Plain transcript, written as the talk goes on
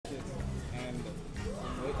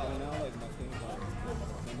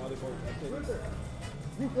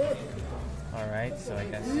All right, so I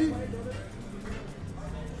guess.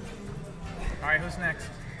 All right, who's next?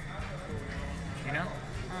 You know?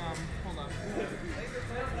 Hold on.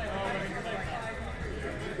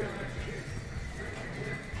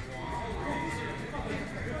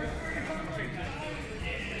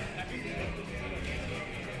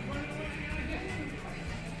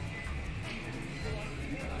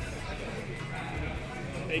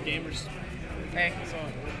 Hey gamers. Hey, what's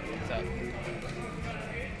up?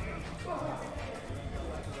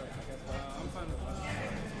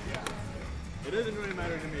 It doesn't really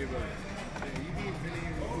matter to me, but you beat Vinny,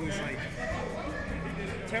 who's like.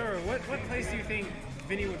 Tara, what place do you think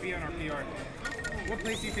Vinny would be on our PR? What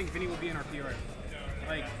place do you think Vinny would be in our PR?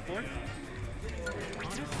 Like fourth?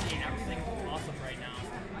 Honestly, everything's awesome right now.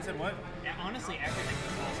 I said what? Yeah, honestly, everything's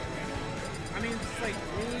awesome right now. I mean, it's like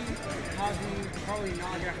me, Cosby, probably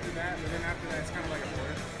Nog after that, but then after that, it's kind of like a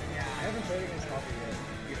fourth. Yeah. I haven't played against Coffee yet.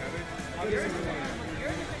 You haven't? Yours is going to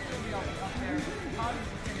be up there.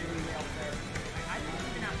 Cosby's going to be up there. I think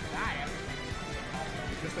even after that, everything's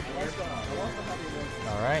awesome. Just like I lost the Hobby once.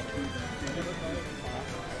 All right.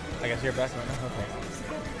 I guess you're best right now. Okay.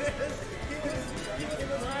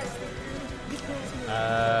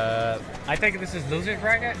 I think this is losers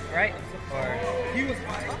bracket, right? Or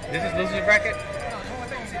this is losers bracket?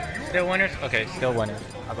 Still winners? Okay, still winners.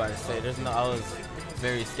 I'm about to say, I was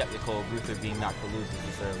very skeptical of Ruther being knocked for losers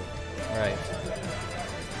this early. Right.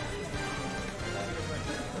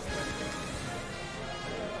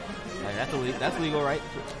 Like, that's legal, right?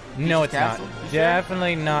 No, it's not. Castle?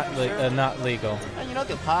 Definitely not not legal. You know, it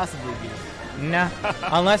could possibly be. Nah,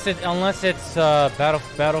 unless it's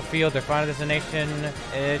Battlefield or Final Destination,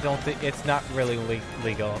 I don't think it's not really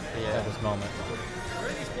legal at this moment.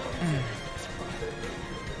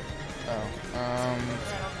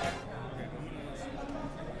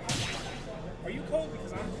 Are you cold?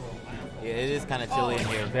 Because I'm cold. Yeah, it is kind of chilly in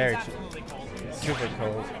here. Very super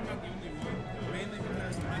cold.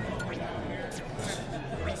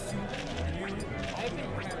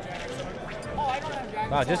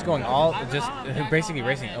 Wow, just going basically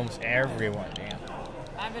racing almost everyone. Damn.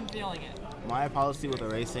 I've been feeling it. My policy with the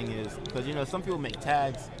racing is, because you know, some people make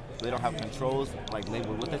tags, but they don't have controls like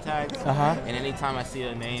labeled with the tags. And anytime I see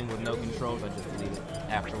a name with no controls, I just delete it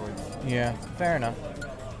afterwards. Yeah, fair enough.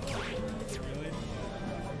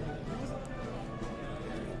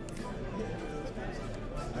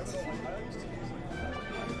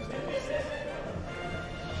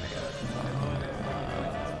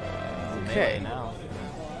 Okay. Now.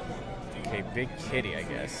 Okay, Big Kitty, I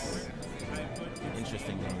guess.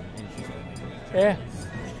 Interesting name. Yeah.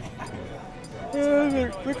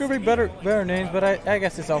 There could be better names, but I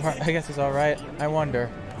guess it's all right. I guess it's all right. I wonder.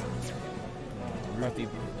 Ruthie.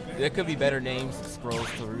 There could be better names. Scrolls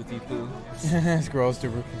to Ruthie Poo. Scrolls to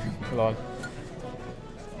Ruthie Poo. Lol.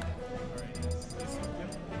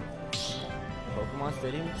 Pokemon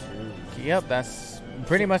Stadium. True. Yep, that's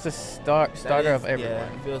pretty much the starter of everyone.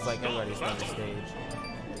 Yeah, it feels like everybody's on the stage.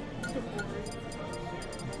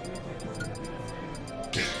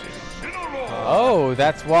 Oh,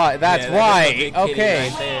 that's why. That's why. Okay.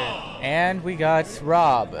 Right and we got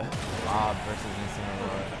Rob. Rob versus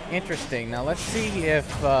Incineroar. Interesting. Now let's see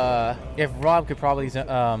if Rob could probably zone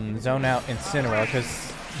out Incineroar,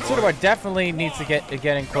 because Incineroar definitely needs to get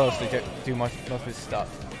in close to do most of his stuff.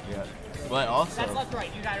 Yeah. But also. That's left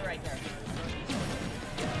right. You got it right there.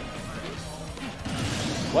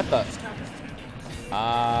 What the?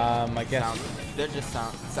 I guess. They're just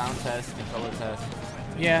sound tests, controller tests.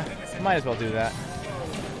 Yeah, might as well do that.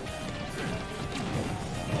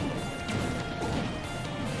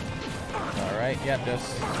 Alright, yeah,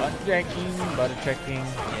 just butter checking.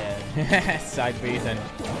 Yeah. Side Bs and.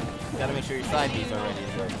 Gotta make sure your side Bs are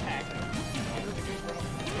ready.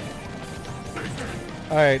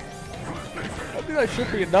 Alright. I think that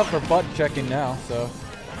should be enough for butt checking now, so.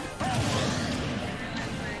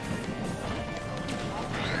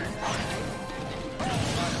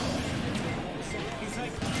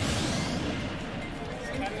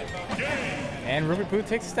 And Ruby Poo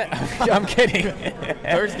takes a step. I'm kidding.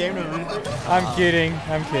 First game to Ruby. I'm kidding,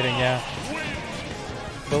 yeah.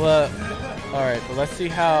 But all right. But let's see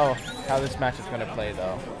how this match is gonna play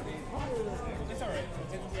though.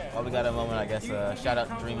 Well, we got a moment, I guess. Shout out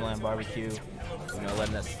to Dreamland Barbecue, you know,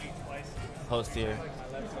 letting us host here.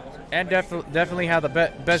 And definitely have the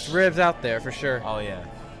best ribs out there for sure. Oh yeah.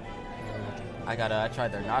 I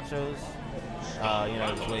tried their nachos. You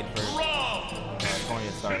know, just waiting for Tony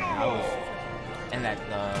to start. And I was. And that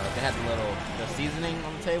they had the seasoning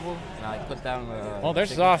on the table, and I put down the. Well, their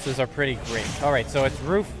sauces are pretty great. All right, so it's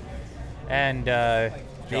Roof and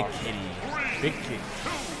Big Kitty. Big kick.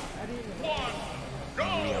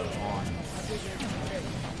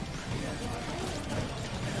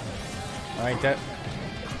 All right,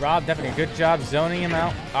 Rob, definitely a good job zoning him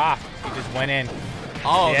out. Ah, he just went in.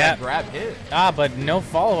 Oh, Yep. that grab hit. Ah, but no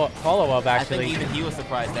follow-up actually. I think even he was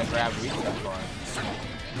surprised that grab reached that far.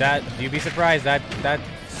 That you'd be surprised that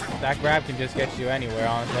grab can just get you anywhere,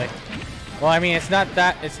 honestly. Well, I mean, it's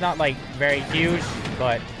not like very huge,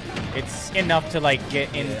 but it's enough to like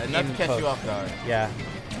get in. Yeah, enough in to catch post. you off guard. Yeah.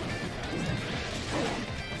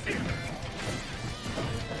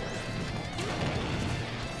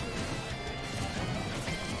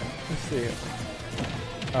 Let's see.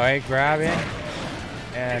 All right, grab it,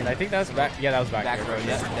 and I think that was back. Yeah, that was back. Back there. row,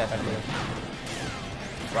 yes, definitely.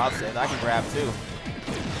 Rob said I can grab too.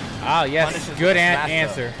 Oh yes, Punishes good with smash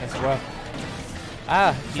answer as well.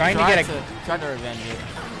 Ah, He trying to tried get a. tried to revenge it.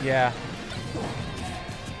 Yeah.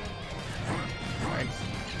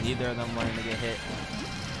 Neither of them wanted to get hit.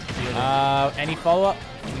 Any follow-up?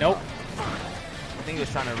 Nope. I think he was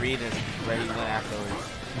trying to read where he went afterwards.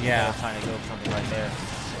 Yeah. He was trying to go something right there.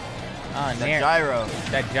 Ah, That gyro.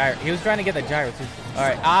 That gyro. He was trying to get the gyro too. All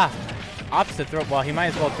right. Ah, opposite throw. Well, he might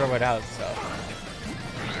as well throw it out. So.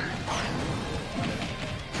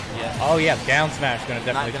 Yeah. Oh yeah, down smash gonna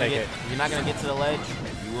definitely take it. You're not gonna get to the ledge.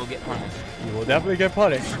 You will get punished. You will definitely get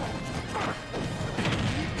punished.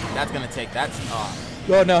 That's gonna take. That's.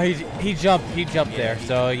 Oh no, he jumped. He jumped there.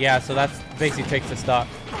 So yeah, so that's basically takes the stock.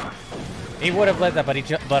 He would have led that,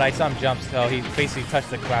 but I saw him jump, so he basically touched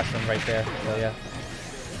the classroom right there. So yeah.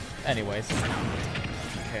 Anyways.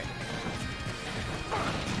 Okay.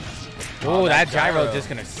 Oh, that gyro just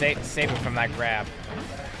gonna save him from that grab.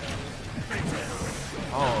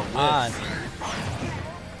 Oh, On.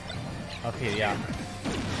 Okay, yeah.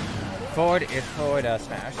 Forward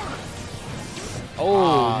smash.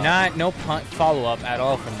 Oh, no follow up at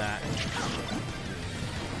all from that.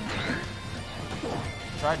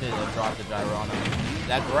 Tried to drop the gyro on him.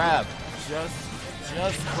 That grab, just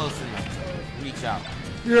close enough to reach out.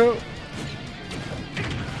 Yeah.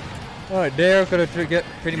 All right, Nair gonna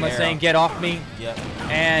pretty much saying get off me. Yep.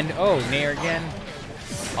 And Nair again.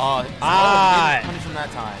 Oh, didn't punish him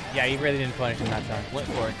that time. Yeah, he really didn't punish him that time. Went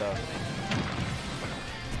for it though.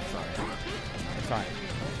 Sorry. It's fine.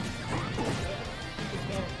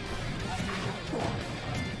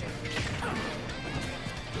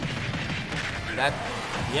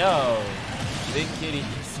 Big kitty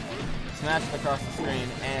smashed across the screen,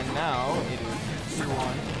 and now it is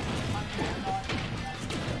 2-1.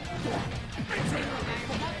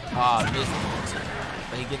 Missed.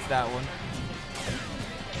 But he gets that one.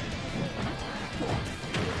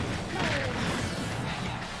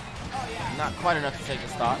 Not quite enough to take the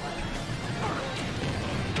stock.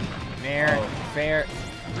 Nair, fair.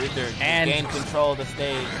 Ruther And gained control of the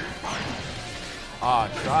stage.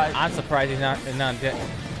 Tried. I'm surprised he's not dead.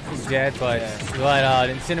 He's dead, but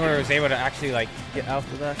Incineroar was able to actually like get out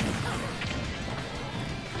of that.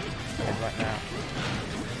 Right now.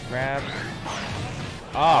 Grab.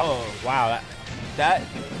 Oh, wow.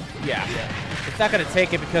 Yeah. It's not gonna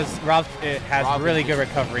take it because Rob has really good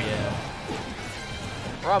recovery. Yeah.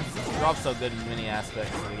 Rob's so good in many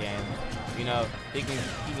aspects of the game. You know, he can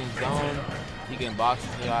zone, he can box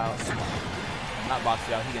you out. Not box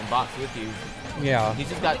you out, he can box with you. Yeah. He's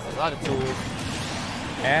just got a lot of tools.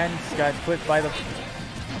 And he's got split by the.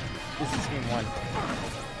 This is game 1.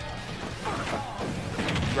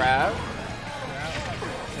 Grab.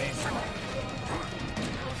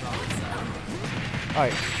 All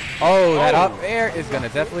right. Oh, that up air is gonna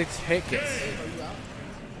definitely take it.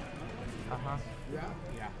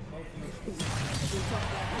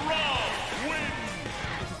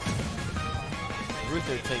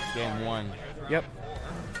 Ruther takes game 1. Yep.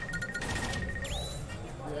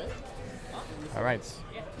 All right.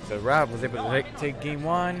 So Rob was able to take game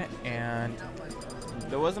 1, and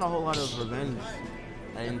there wasn't a whole lot of revenge.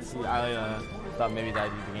 I didn't see. I thought maybe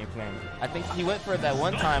that'd be the game plan. I think he went for it that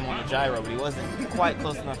one time on the gyro, but he wasn't quite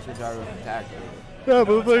close enough to the gyro attack. yeah,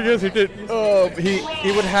 but I guess he did.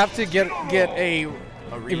 He would have to get a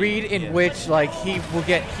read in which like he will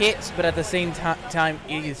get hit, but at the same time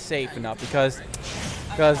he is safe enough because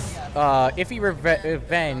if he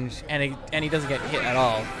revenge and he doesn't get hit at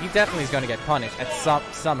all, he definitely is going to get punished at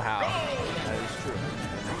somehow. That is true.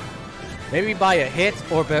 Maybe by a hit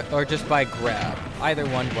or just by grab. Either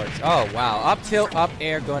one works. Oh wow! Up tilt, up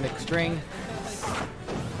air, going to string,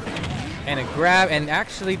 and a grab, and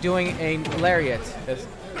actually doing a lariat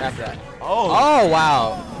after that. Oh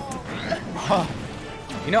wow!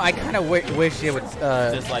 You know, I kind of wish it would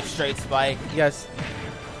just like straight spike. Yes.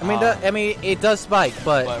 I mean, it does spike,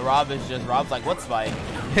 but Rob's like, what spike?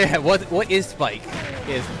 Yeah, what is spike?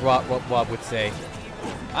 Is what Bob would say.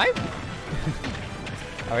 All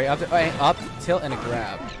right, up tilt and a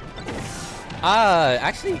grab.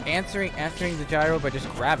 Actually answering the gyro by just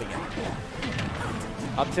grabbing it.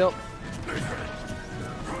 Up tilt.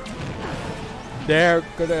 They're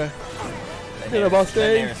gonna get him off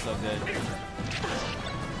stage. That is so good.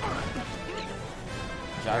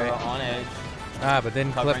 Gyro on edge. But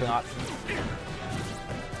then Covering clip it. options.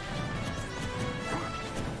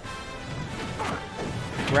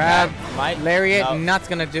 Grab, Might lariat, no. not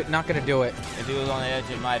gonna do it. If he was on the edge,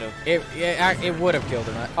 it might have. It would have killed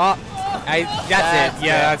him. Oh, that's it.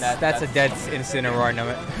 Yeah, that's a dead Incineroar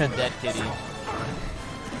number. Dead kitty.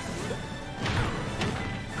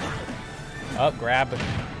 Up, grab,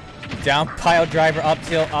 down pile driver, up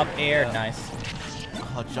tilt, up air, nice.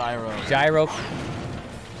 Oh, gyro. Gyro. Ooh.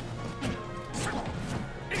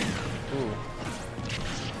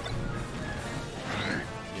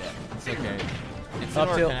 Yeah, it's okay. Up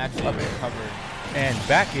Incineroar tilt, can actually up air. recover And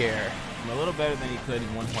back air. a little better than he could in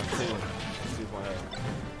 1.2.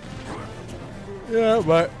 2.0. Yeah,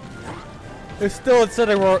 but it's still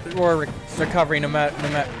Incineroar recovery no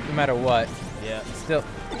matter what. Yeah, Still.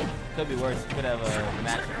 could be worse. Could have a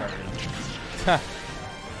match recovery.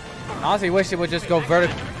 Honestly, wish it would just go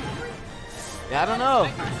vertical. Yeah, I don't know.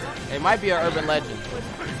 It might be an urban legend.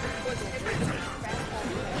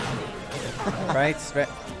 Right?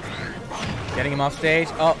 Getting him off stage.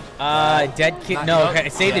 Oh, dead kid. Not No, jump? okay.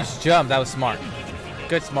 Saved Yeah. his jump. That was smart.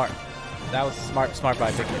 Good smart. That was smart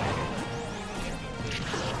by Big Kid.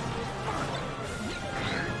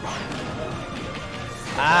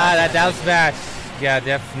 That was bad. Yeah,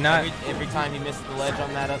 Every time he misses the ledge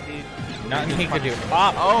on that up beat, nothing he could do.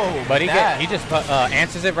 Oh, But that. he just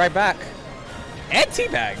answers it right back. And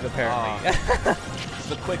teabags, apparently.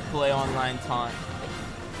 The quick play online taunt.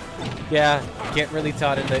 Yeah, get really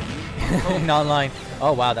taught in the in online.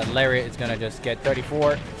 Oh wow, that lariat is gonna just get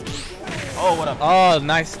 34. Oh, what up? Oh,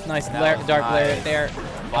 nice That was dark nice. lariat there.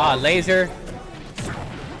 Laser.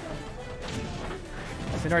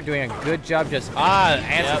 Incineroar doing a good job. Just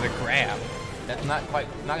answer the grab. That's not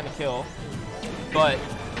gonna kill, but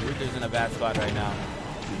Ruther's in a bad spot right now.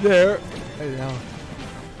 There. I know.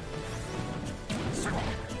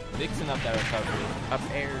 Mixing up that recovery. Up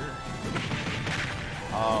air.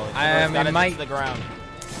 Oh, It got might- to the ground.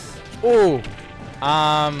 Ooh.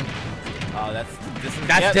 Oh, that's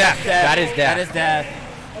That's death. That is death. That is death.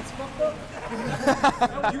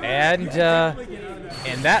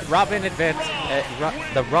 And that Robin advance.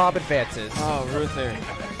 The Rob advances. Oh, Ruther.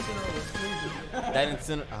 That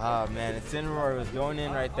oh man, Incineroar was going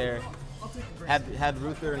in right there. Had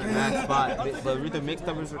Ruther in a bad spot, but Ruther mixed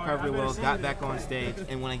up his recovery well, got back on stage,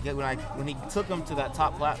 and when he took him to that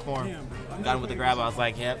top platform, got him with the grab, I was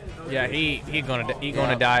like, yep. Yeah, he gonna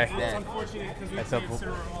die. Dead. That's up.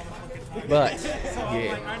 But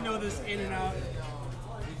yeah. I know this in and out.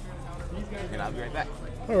 And I'll be right back.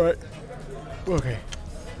 All right. Okay.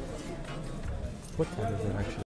 What time is it actually?